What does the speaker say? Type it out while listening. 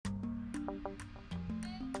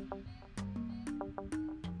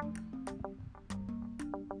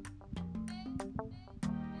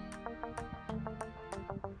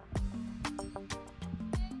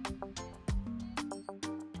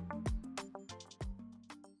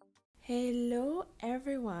Hello,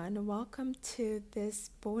 everyone. Welcome to this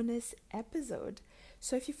bonus episode.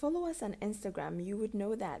 So, if you follow us on Instagram, you would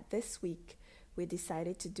know that this week we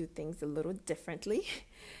decided to do things a little differently.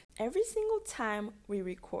 Every single time we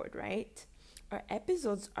record, right? Our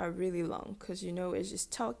episodes are really long because it's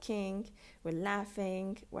just talking, we're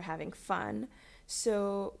laughing, we're having fun.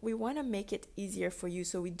 So, we want to make it easier for you.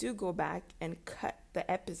 So, we do go back and cut the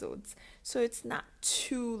episodes so it's not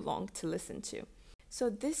too long to listen to. So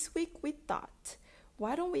this week we thought,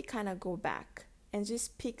 why don't we kind of go back and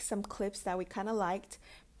just pick some clips that we kind of liked,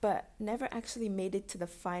 but never actually made it to the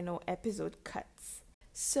final episode cuts.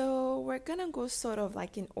 So we're gonna go sort of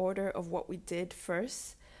like in order of what we did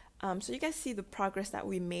first. So you guys see the progress that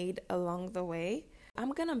we made along the way.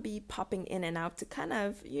 I'm gonna be popping in and out to kind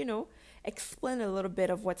of, explain a little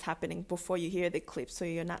bit of what's happening before you hear the clip so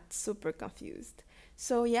you're not super confused.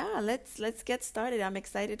 So yeah, let's get started. I'm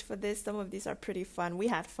excited for this. Some of these are pretty fun. We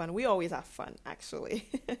had fun. We always have fun, actually.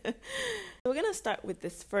 So we're gonna start with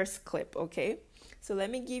this first clip, okay? So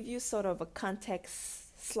let me give you sort of a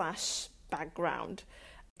context slash background.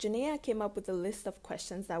 Janaea came up with a list of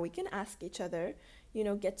questions that we can ask each other,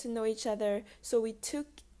 get to know each other. So we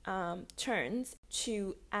took turns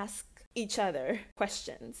to ask each other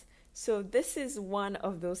questions. So this is one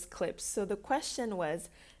of those clips. So the question was,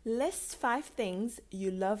 list 5 things you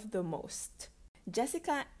love the most.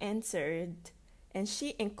 Jessica answered, and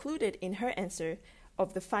she included in her answer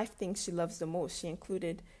of the 5 things she loves the most, she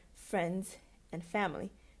included friends and family.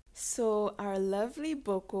 So our lovely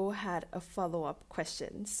Boko had a follow-up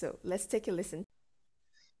question. So let's take a listen.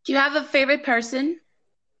 Do you have a favorite person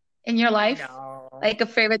in your life? No. Like a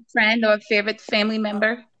favorite friend or a favorite family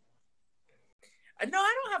member? No,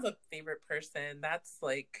 I don't have a favorite person. That's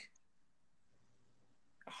like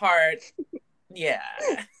hard. Yeah.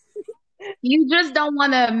 You just don't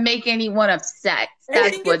want to make anyone upset. I That's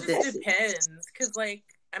think what it this just is. depends. Because,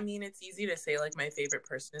 it's easy to say, my favorite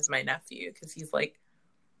person is my nephew because he's,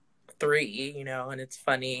 3, and it's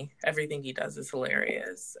funny. Everything he does is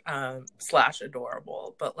hilarious, /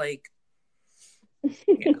 adorable. But,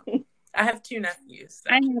 yeah. I have 2 nephews.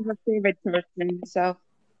 So. I have a favorite person, so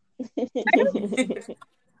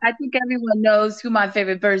I think everyone knows who my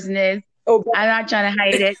favorite person is. Oh, I'm not trying to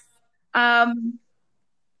hide it.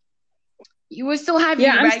 You were still happy,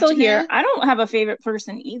 yeah, I'm right, still Janaea? here. I don't have a favorite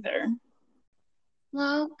person either.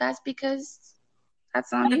 Well, that's because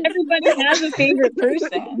that's on you. Everybody has a favorite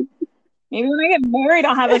person. Maybe when I get married,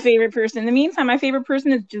 I'll have a favorite person. In the meantime, my favorite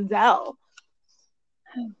person is Giselle.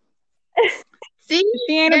 See,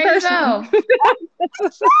 she ain't there a person. You go.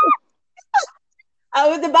 I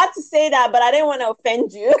was about to say that, but I didn't want to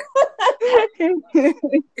offend you.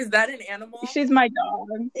 Is that an animal? She's my dog.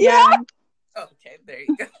 Yeah. Okay, there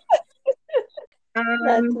you go.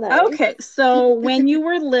 Nice. Okay, so when you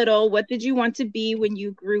were little, what did you want to be when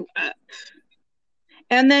you grew up?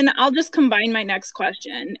 And then I'll just combine my next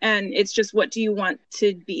question, and it's just, what do you want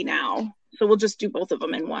to be now? So we'll just do both of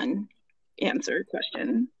them in one answer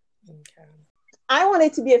question. Okay. I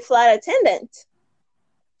wanted to be a flight attendant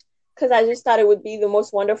because I just thought it would be the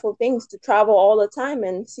most wonderful things to travel all the time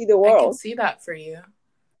and see the I world. can see that for you.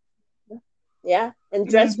 Yeah, and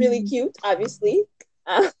dress really cute, obviously.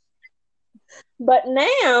 But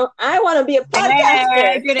now I want to be a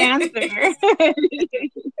podcaster. Good answer.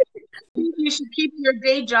 You should keep your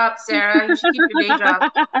day job, Sarah. You should keep your day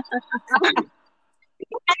job.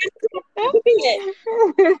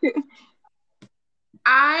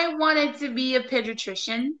 I wanted to be a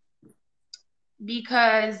pediatrician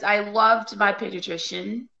because I loved my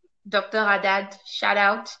pediatrician, Dr. Haddad. Shout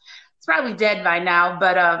out. He's probably dead by now,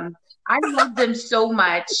 but I loved him so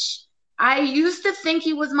much. I used to think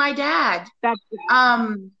he was my dad.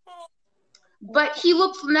 But he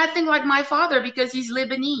looks nothing like my father because he's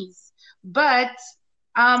Lebanese. But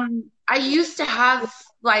I used to have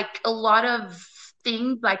a lot of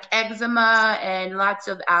things like eczema and lots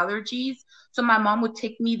of allergies. So my mom would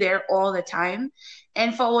take me there all the time.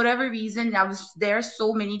 And for whatever reason, I was there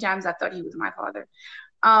so many times I thought he was my father.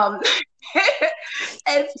 And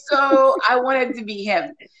so I wanted to be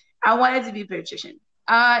him. I wanted to be a pediatrician.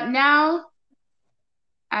 Now,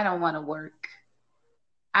 I don't want to work.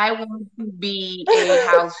 I want to be a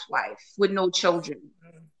housewife with no children.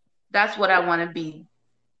 That's what I want to be.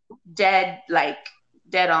 Dead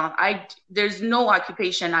on. There's no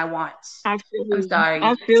occupation I want. I'm sorry.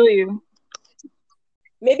 I feel you.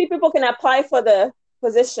 Maybe people can apply for the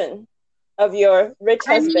position of your rich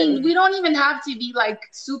husband. I mean, we don't even have to be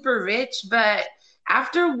super rich, but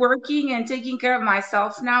after working and taking care of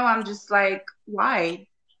myself now, I'm just why?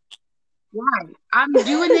 I'm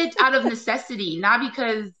doing it out of necessity, not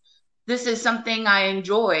because this is something I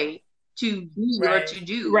enjoy. to be or Right. to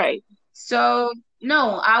do. Right. So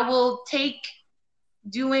no, I will take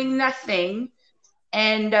doing nothing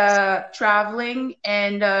and traveling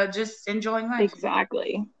and just enjoying life.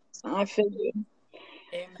 Exactly. I figured.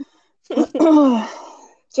 Amen.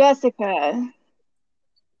 Jessica.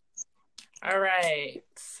 All right.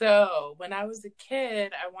 So when I was a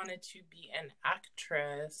kid, I wanted to be an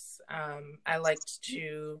actress. I liked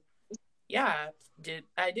to, I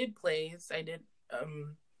did plays. I did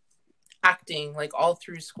acting like all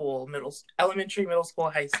through school, elementary, middle school,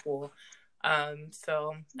 high school.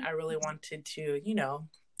 So I really wanted to,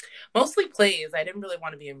 mostly plays. I didn't really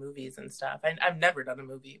want to be in movies and stuff. I've never done a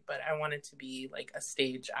movie, but I wanted to be like a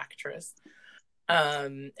stage actress.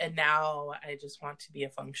 And now I just want to be a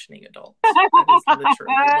functioning adult. That is literally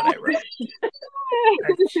what I wrote.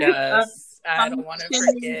 I don't want to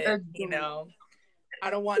forget, I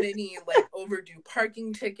don't want any like overdue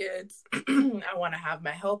parking tickets. I want to have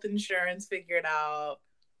my health insurance figured out,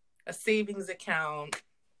 a savings account.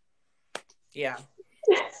 Yeah.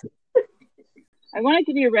 I wanted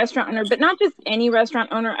to be a restaurant owner, but not just any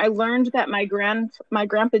restaurant owner. I learned that my grandpa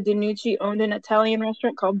Danucci owned an Italian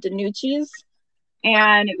restaurant called Danucci's,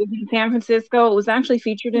 and it was in San Francisco. It was actually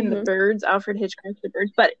featured in The Birds, Alfred Hitchcock's The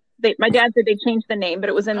Birds, but my dad said they changed the name, but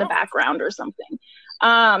it was in the background or something.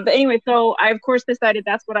 But anyway, so I, of course, decided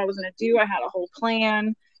that's what I was going to do. I had a whole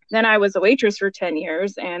plan. Then I was a waitress for 10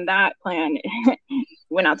 years, and that plan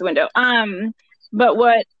went out the window. But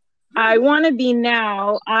what I want to be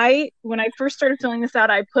now, when I first started filling this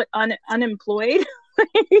out, I put unemployed.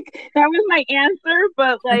 That was my answer,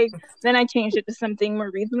 but then I changed it to something more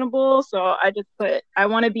reasonable. So I just put, I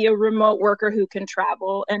want to be a remote worker who can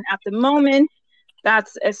travel. And at the moment,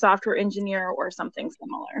 that's a software engineer or something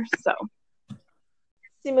similar. So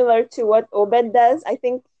similar to what Obed does, I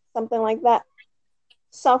think, something like that.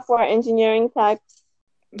 Software engineering type.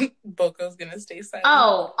 Boco's gonna stay silent.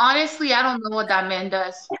 Oh, honestly, I don't know what that man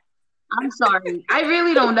does. I'm sorry. I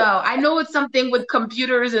really don't know. I know it's something with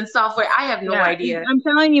computers and software. I have no idea. I'm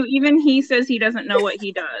telling you, even he says he doesn't know what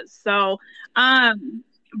he does. So,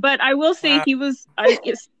 but I will say I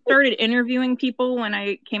started interviewing people when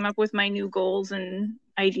I came up with my new goals and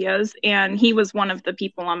ideas, and he was one of the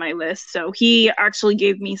people on my list. So he actually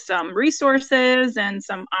gave me some resources and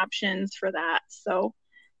some options for that. So,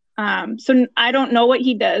 so I don't know what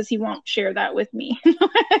he does. He won't share that with me.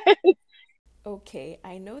 Okay,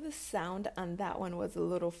 I know the sound on that one was a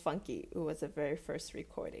little funky. It was the very first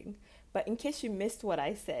recording. But in case you missed what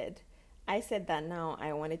I said that now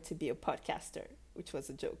I wanted to be a podcaster, which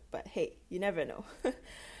was a joke. But hey, you never know.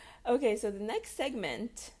 Okay, so the next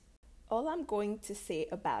segment, all I'm going to say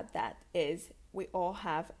about that is we all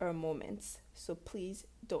have our moments. So please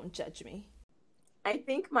don't judge me. I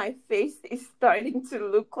think my face is starting to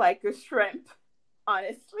look like a shrimp,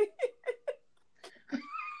 honestly.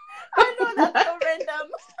 I know that's so random.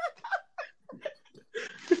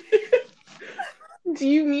 Do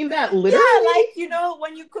you mean that literally? Yeah, like,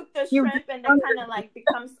 when you cook the shrimp and they kind of like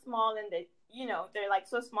become small and they're like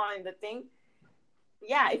so small in the thing.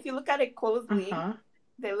 Yeah, if you look at it closely,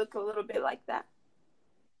 they look a little bit like that.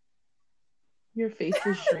 Your face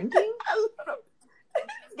is shrinking? A little.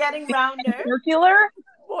 It's getting rounder. Circular?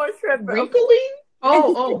 More shrimp. Wrinkling?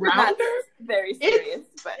 Oh, rounder? Very serious.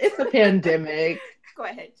 But it's a pandemic. Go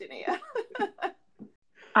ahead, Janaea.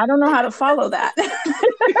 I don't know how to follow that.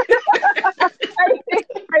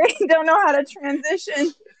 I don't know how to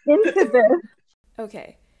transition into this.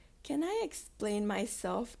 Okay. Can I explain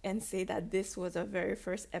myself and say that this was our very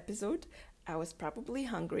first episode? I was probably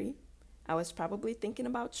hungry. I was probably thinking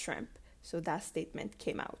about shrimp. So that statement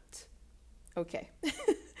came out. Okay.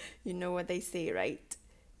 You know what they say, right?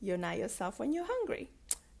 You're not yourself when you're hungry.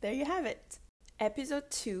 There you have it. Episode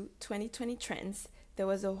 2, 2020 Trends. There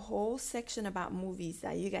was a whole section about movies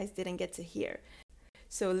that you guys didn't get to hear.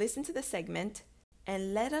 So listen to the segment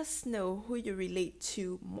and let us know who you relate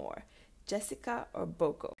to more, Jessica or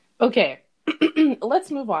Boko. Okay, let's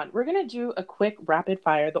move on. We're going to do a quick rapid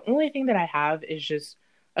fire. The only thing that I have is just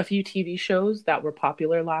a few TV shows that were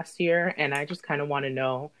popular last year, and I just kind of want to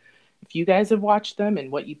know if you guys have watched them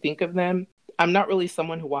and what you think of them. I'm not really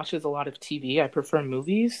someone who watches a lot of TV. I prefer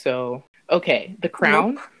movies, so... Okay, The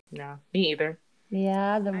Crown? Nope. No, me either.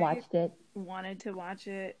 Yeah, I haven't watched it. Wanted to watch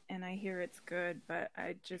it, and I hear it's good, but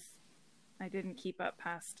I didn't keep up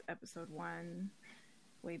past episode 1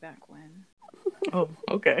 way back when. Oh,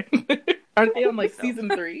 okay. Aren't they on season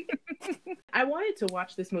 3? I wanted to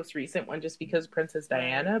watch this most recent one just because Princess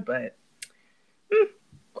Diana, but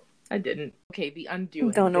I didn't. Okay, The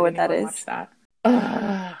Undoing. Don't know what that is. Watch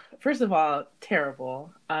that? First of all,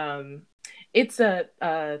 terrible. It's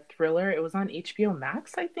a thriller. It was on HBO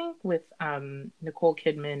Max, I think, with Nicole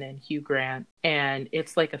Kidman and Hugh Grant. And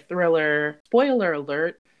it's like a thriller. Spoiler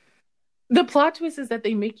alert. The plot twist is that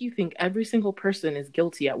they make you think every single person is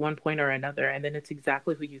guilty at one point or another, and then it's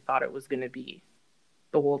exactly who you thought it was going to be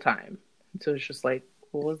the whole time. So it's just like,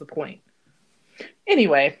 what was the point?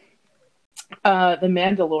 Anyway, The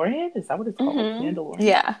Mandalorian, is that what it's called? Mandalorian?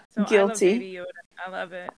 Yeah, So guilty. I love Baby Yoda. I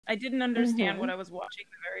love it. I didn't understand what I was watching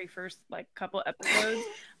the very first couple episodes,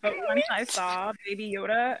 but once I saw Baby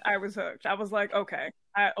Yoda, I was hooked. I was like, okay,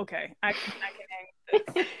 I can hang with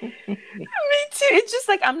this. Me too. It's just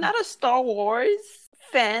like I'm not a Star Wars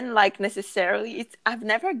fan, like necessarily. I've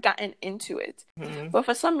never gotten into it, but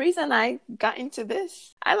for some reason I got into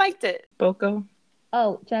this. I liked it. Boko?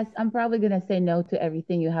 Oh, Jess, I'm probably gonna say no to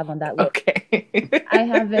everything you have on that list. Okay.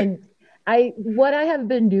 What I have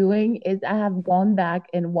been doing is I have gone back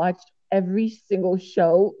and watched every single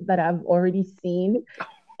show that I've already seen.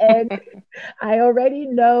 And I already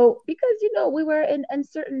know, because, we were in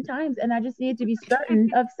uncertain times and I just needed to be certain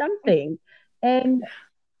of something. And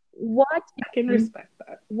I can respect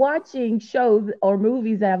that. watching shows or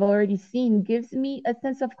movies that I've already seen gives me a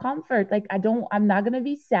sense of comfort. Like I'm not going to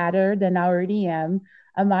be sadder than I already am.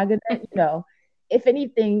 I'm not going to, if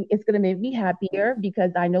anything, it's going to make me happier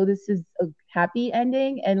because I know this is a happy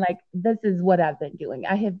ending. And this is what I've been doing.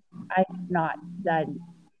 I have not done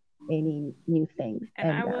any new things.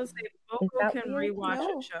 And I will say, Boko can rewatch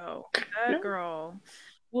a show. That girl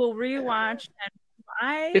will rewatch, and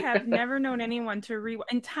I have never known anyone to rewatch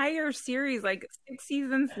entire series, 6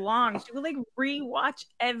 seasons long. She will rewatch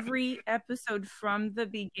every episode from the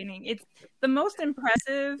beginning. It's the most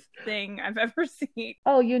impressive thing I've ever seen.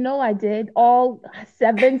 Oh, I did all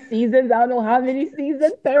 7 seasons. I don't know how many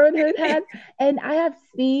seasons Parenthood has. And I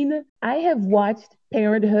have watched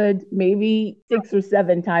Parenthood maybe 6 or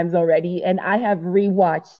 7 times already. And I have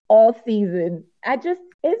rewatched all seasons.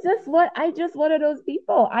 It's just one of those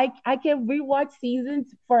people. I can rewatch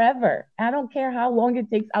seasons forever. I don't care how long it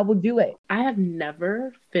takes. I will do it. I have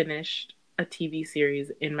never finished a TV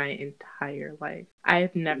series in my entire life. I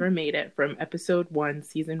have never made it from episode 1,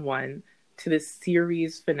 season 1 to the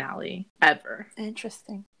series finale ever.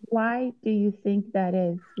 Interesting. Why do you think that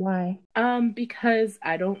is? Why? Because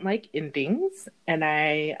I don't like endings,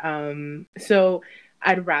 and so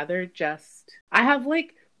I'd rather I have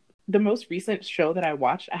the most recent show that I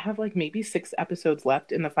watched, I have maybe 6 episodes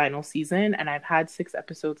left in the final season, and I've had 6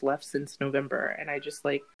 episodes left since November, and I just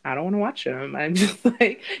I don't want to watch them. I'm just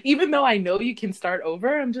even though I know you can start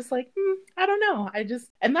over, I'm just I don't know.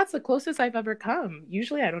 And that's the closest I've ever come.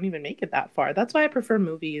 Usually I don't even make it that far. That's why I prefer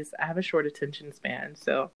movies. I have a short attention span,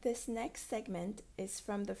 so. This next segment is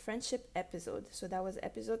from the friendship episode, so that was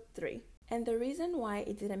episode 3. And the reason why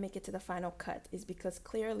it didn't make it to the final cut is because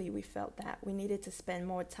clearly we felt that we needed to spend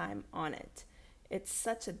more time on it. It's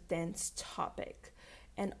such a dense topic.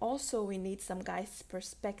 And also we need some guys'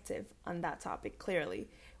 perspective on that topic, clearly.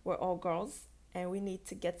 We're all girls and we need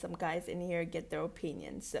to get some guys in here, get their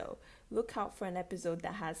opinions. So look out for an episode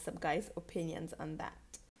that has some guys' opinions on that.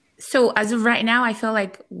 So as of right now, I feel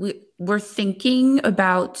like we're thinking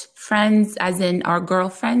about friends as in our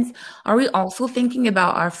girlfriends. Are we also thinking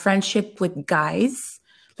about our friendship with guys?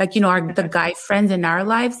 The guy friends in our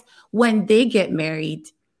lives, when they get married,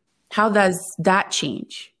 how does that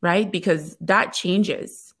change, right? Because that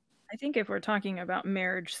changes. I think if we're talking about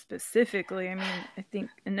marriage specifically, I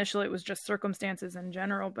think initially it was just circumstances in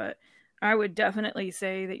general, but I would definitely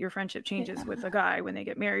say that your friendship changes with a guy when they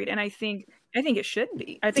get married. And I think it should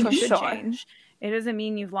be. I think it should change. It doesn't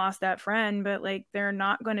mean you've lost that friend, but they're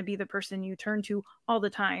not going to be the person you turn to all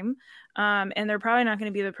the time. And they're probably not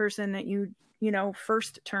going to be the person that you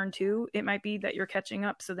first turn to. It might be that you're catching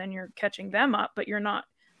up, so then you're catching them up, but you're not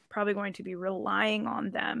probably going to be relying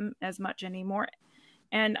on them as much anymore.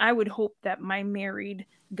 And I would hope that my married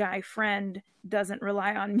guy friend doesn't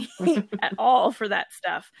rely on me at all for that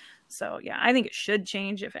stuff. So, yeah, I think it should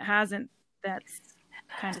change. If it hasn't, that's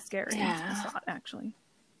kind of scary thought, actually.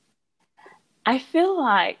 I feel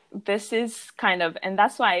like this is and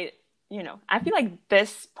that's why, I feel like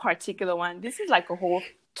this particular one, this is a whole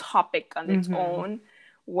topic on its own,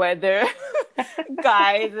 whether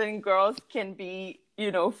guys and girls can be,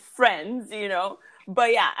 friends,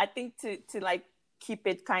 But yeah, I think to keep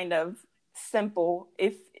it kind of simple.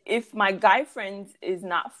 If my guy friend is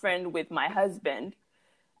not friend with my husband,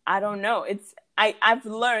 I don't know. I've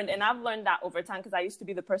learned that over time, because I used to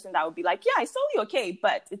be the person that would be like, yeah, it's totally okay,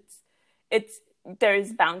 but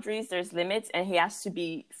there's boundaries, there's limits, and he has to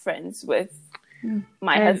be friends with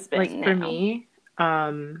my husband. For me, I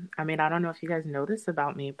don't know if you guys know this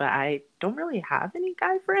about me, but I don't really have any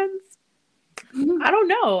guy friends. I don't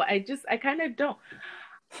know. I kind of don't.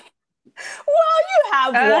 Well, you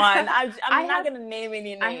have one. I'm not have- going to name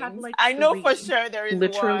any names. I have like I know for three. sure there is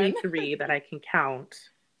Literally one. 3 that I can count.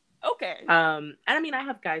 Okay. And I mean, I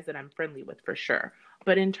have guys that I'm friendly with for sure.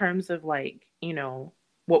 But in terms of like, you know,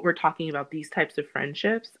 what we're talking about, these types of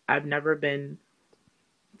friendships, I've never been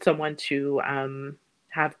someone to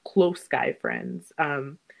have close guy friends.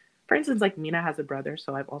 For instance, like Mina has a brother,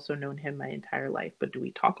 so I've also known him my entire life. But do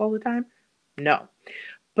we talk all the time? No.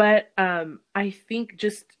 But I think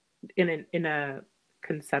just in a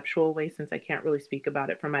conceptual way, since I can't really speak about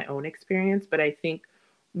it from my own experience, but I think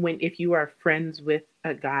if you are friends with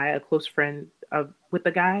a guy, a close friend with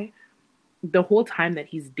a guy, the whole time that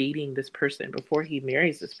he's dating this person before he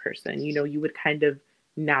marries this person, you know, you would kind of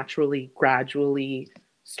naturally, gradually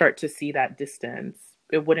start to see that distance.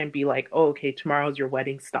 It wouldn't be like, oh, okay, tomorrow's your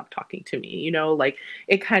wedding, stop talking to me. You know, like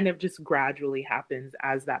it kind of just gradually happens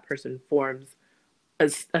as that person forms a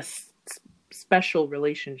special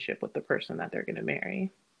relationship with the person that they're going to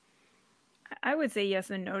marry. I would say yes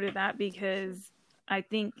and no to that, because I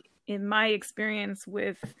think in my experience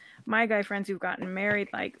with my guy friends who've gotten married,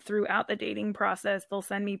 like throughout the dating process, they'll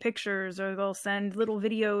send me pictures or they'll send little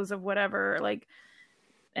videos of whatever, like,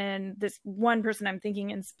 and this one person I'm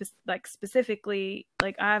thinking in specifically,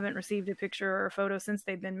 like I haven't received a picture or a photo since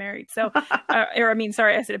they've been married. So, I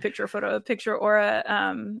said a picture or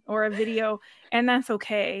a video, and that's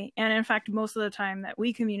okay. And in fact, most of the time that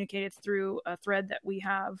we communicate, it's through a thread that we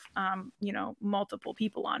have, multiple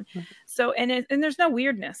people on. Mm-hmm. So, and there's no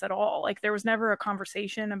weirdness at all. Like there was never a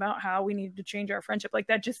conversation about how we needed to change our friendship. Like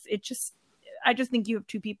that I just think you have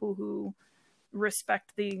two people who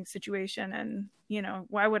respect the situation, and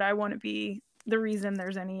why would I want to be the reason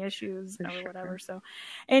there's any issues or whatever. So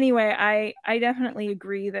anyway, I definitely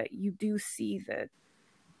agree that you do see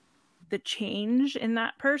the change in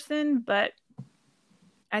that person, but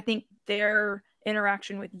I think their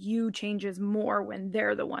interaction with you changes more when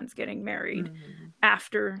they're the ones getting married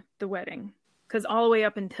after the wedding, because all the way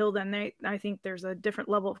up until then I think there's a different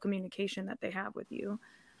level of communication that they have with you.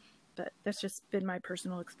 But that's just been my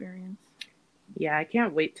personal experience. Yeah, I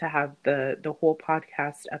can't wait to have the whole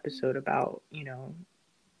podcast episode about,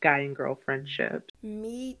 guy and girl friendship.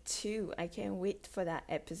 Me too. I can't wait for that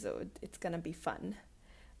episode. It's gonna be fun.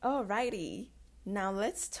 Alrighty. Now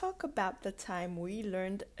let's talk about the time we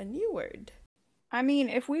learned a new word. I mean,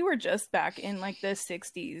 if we were just back in like the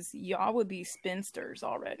 60s, y'all would be spinsters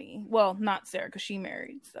already. Well, not Sarah, because she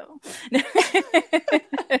married, so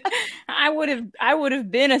I would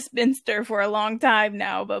have been a spinster for a long time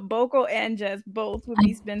now. But Boko and Jess both would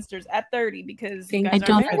be spinsters at 30 because you guys I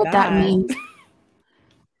don't know what that means.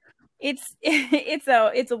 It's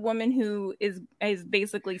a woman who is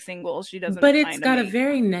basically single. She doesn't. But it's got a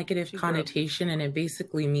very negative connotation, and it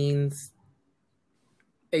basically means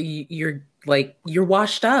you're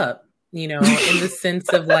washed up, in the sense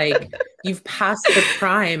of like you've passed the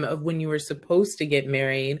prime of when you were supposed to get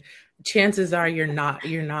married. Chances are you're not,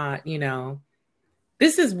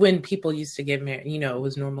 this is when people used to get married, it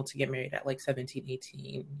was normal to get married at like 17,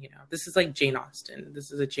 18, this is like Jane Austen.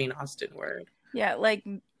 This is a Jane Austen word. Yeah. Like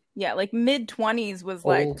mid-20s was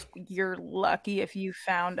old. Like, you're lucky if you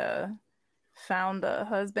found a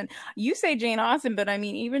husband. You say Jane Austen, but I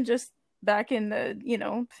mean, even just back in the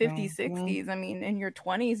 50s, 60s, I mean, in your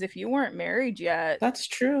 20s, if you weren't married yet. That's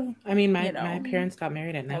true. I mean, my parents got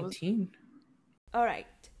married at 19. All right,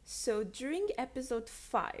 so during episode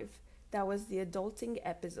 5, that was the adulting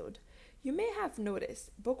episode, you may have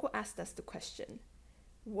noticed Boko asked us the question,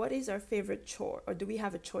 what is our favorite chore, or do we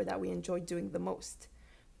have a chore that we enjoy doing the most?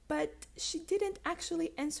 But she didn't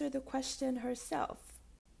actually answer the question herself.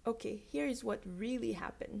 Okay, here is what really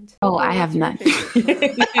happened. Oh, I have none.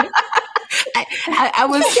 I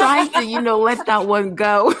was trying to, let that one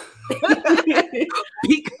go.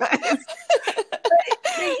 Because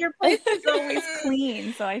your place is always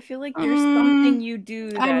clean, so I feel like there's something you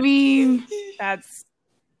do. That's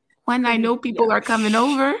when I know people are coming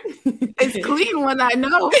over. It's clean when I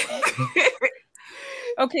know.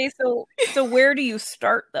 Okay, so where do you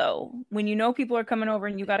start though? When you know people are coming over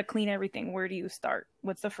and you got to clean everything, where do you start?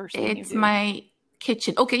 What's the first thing you do? It's my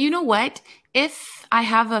kitchen. Okay, you know what? If I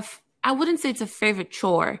have I wouldn't say it's a favorite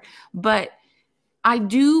chore, but I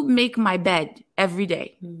do make my bed every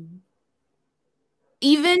day.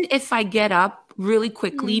 Even if I get up really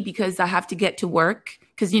quickly because I have to get to work,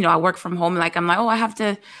 because, I work from home. Like, I'm like, I have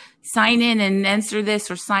to sign in and answer this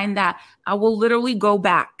or sign that. I will literally go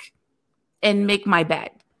back and make my bed.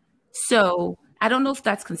 So I don't know if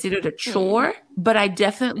that's considered a chore, but I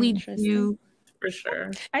definitely do. For sure.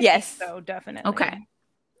 Yes. So definitely. Okay.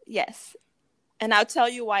 Yes. And I'll tell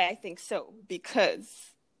you why I think so. Because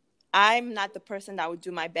I'm not the person that would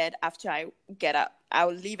do my bed after I get up. I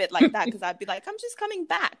would leave it like that because I'd be like, I'm just coming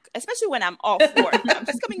back. Especially when I'm off work. I'm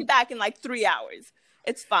just coming back in like 3 hours.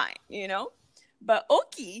 It's fine, you know? But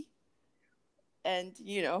Oki, and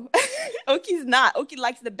you know, Oki's not. Oki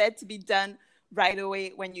likes the bed to be done right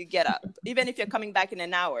away when you get up. Even if you're coming back in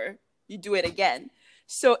an hour, you do it again.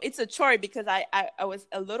 So it's a chore because I was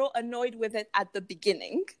a little annoyed with it at the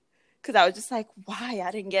beginning. Because I was just like, why? I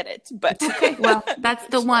didn't get it. But Okay, well, that's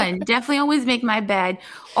the one. Definitely always make my bed.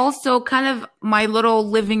 Also, kind of my little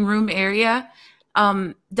living room area.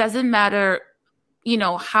 Doesn't matter, you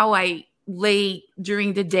know, how I lay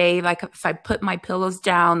during the day. Like if I put my pillows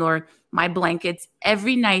down or my blankets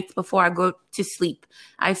every night before I go to sleep,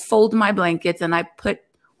 I fold my blankets and I put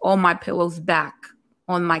all my pillows back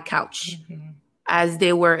on my couch as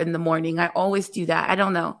they were in the morning. I always do that. I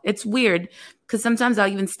don't know. It's weird because sometimes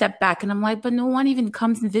I'll even step back and I'm like, but no one even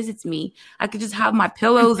comes and visits me. I could just have my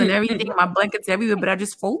pillows and everything, my blankets everywhere, but I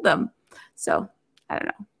just fold them. So I don't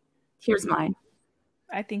know. Here's mine.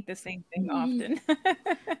 I think the same thing often.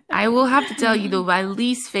 I will have to tell you though, my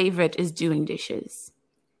least favorite is doing dishes.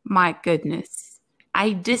 My goodness.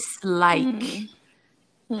 I dislike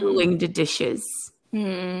doing the dishes.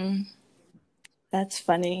 That's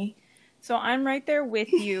funny. So I'm right there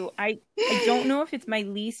with you. I don't know if it's my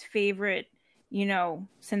least favorite, you know,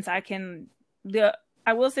 since I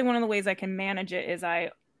will say one of the ways I can manage it is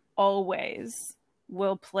I always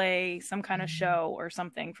will play some kind of show or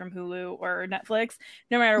something from Hulu or Netflix,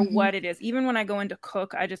 no matter what it is. Even when I go in to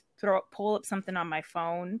cook, I just pull up something on my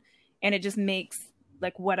phone and it just makes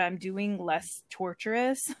like what I'm doing less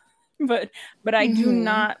torturous. But I do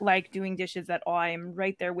not like doing dishes at all. I am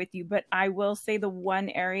right there with you. But I will say the one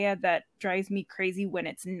area that drives me crazy when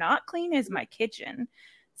it's not clean is my kitchen.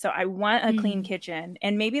 So I want a clean kitchen.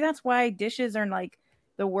 And maybe that's why dishes are like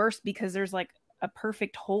the worst, because there's like a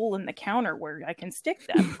perfect hole in the counter where I can stick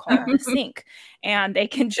them called the sink. And they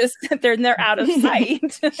can just, they're out of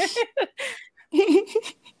sight.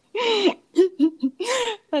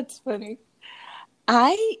 That's funny.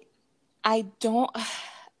 I don't...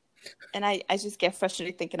 And I just get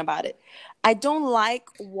frustrated thinking about it. I don't like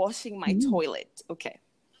washing my toilet. Okay.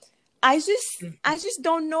 I just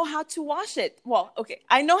don't know how to wash it. Well, okay.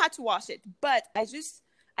 I know how to wash it, but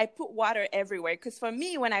I put water everywhere. Because for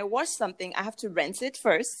me, when I wash something, I have to rinse it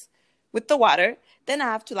first with the water. Then I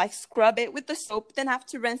have to like scrub it with the soap. Then I have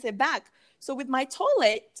to rinse it back. So with my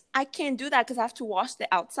toilet, I can't do that because I have to wash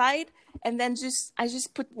the outside. And then I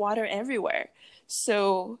just put water everywhere.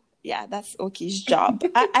 So... yeah, that's Oki's job.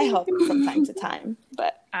 I help from time to time,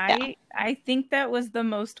 but yeah. I think that was the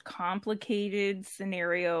most complicated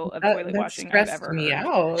scenario of toilet washing I've ever me heard.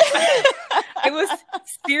 out. I was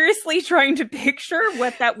seriously trying to picture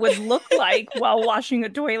what that would look like while washing a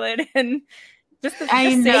toilet, and just the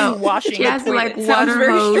saying washing. She has like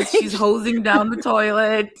water hose. She's hosing down the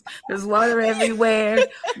toilet. There's water everywhere.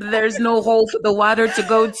 There's no hole for the water to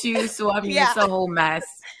go to. So I mean, it's a whole mess.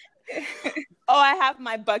 Oh, I have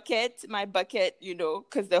my bucket, you know,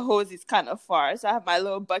 because the hose is kind of far. So I have my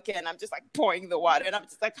little bucket and I'm just like pouring the water. And I'm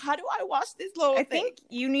just like, how do I wash this little thing? I think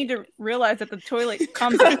you need to realize that the toilet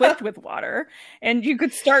comes equipped with water and you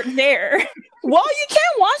could start there. Well, you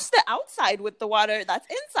can't wash the outside with the water that's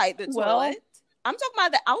inside the toilet. I'm talking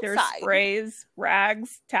about the outside. There's sprays,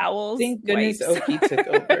 rags, towels. Thank goodness wipes. Oki took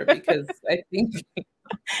over because I think...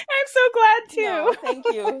 I'm so glad too. No, thank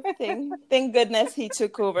you. Thank goodness he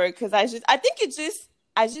took over, because I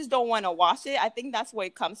just don't want to wash it. I think that's where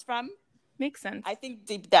it comes from. Makes sense. I think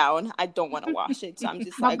deep down I don't want to wash it, so I'm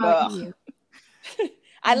just like, ugh.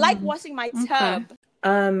 I like washing my tub.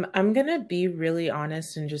 I'm gonna be really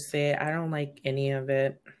honest and just say I don't like any of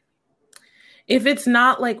it. If it's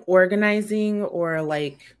not like organizing or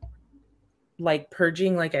like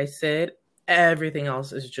purging, like I said, everything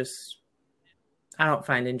else is just, I don't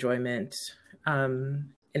find enjoyment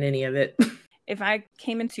in any of it. If I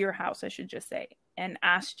came into your house, I should just say, and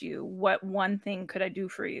asked you, what one thing could I do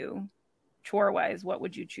for you, chore-wise, what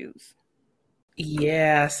would you choose?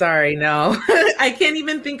 Yeah, sorry, no. I can't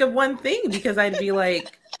even think of one thing because I'd be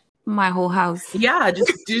like... my whole house. Yeah,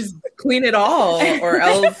 just clean it all or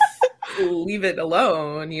else leave it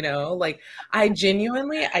alone, you know? Like, I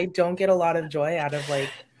don't get a lot of joy out of like,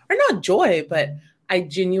 or not joy, but I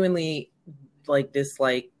genuinely like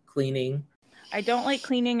dislike cleaning. I don't like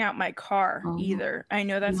cleaning out my car either. I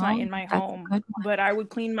know that's not in my home, but I would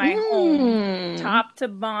clean my home top to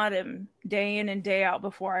bottom, day in and day out,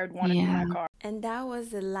 before I would want to clean my car. And that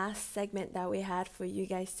was the last segment that we had for you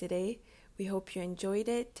guys today. We hope you enjoyed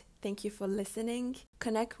it. Thank you for listening.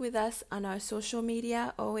 Connect with us on our social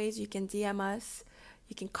media. Always, you can DM us.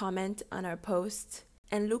 You can comment on our posts.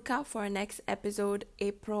 And look out for our next episode,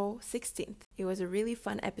 April 16th. It was a really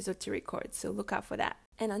fun episode to record, so look out for that.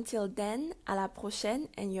 And until then, à la prochaine.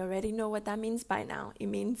 And you already know what that means by now. It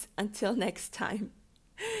means until next time.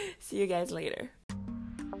 See you guys later.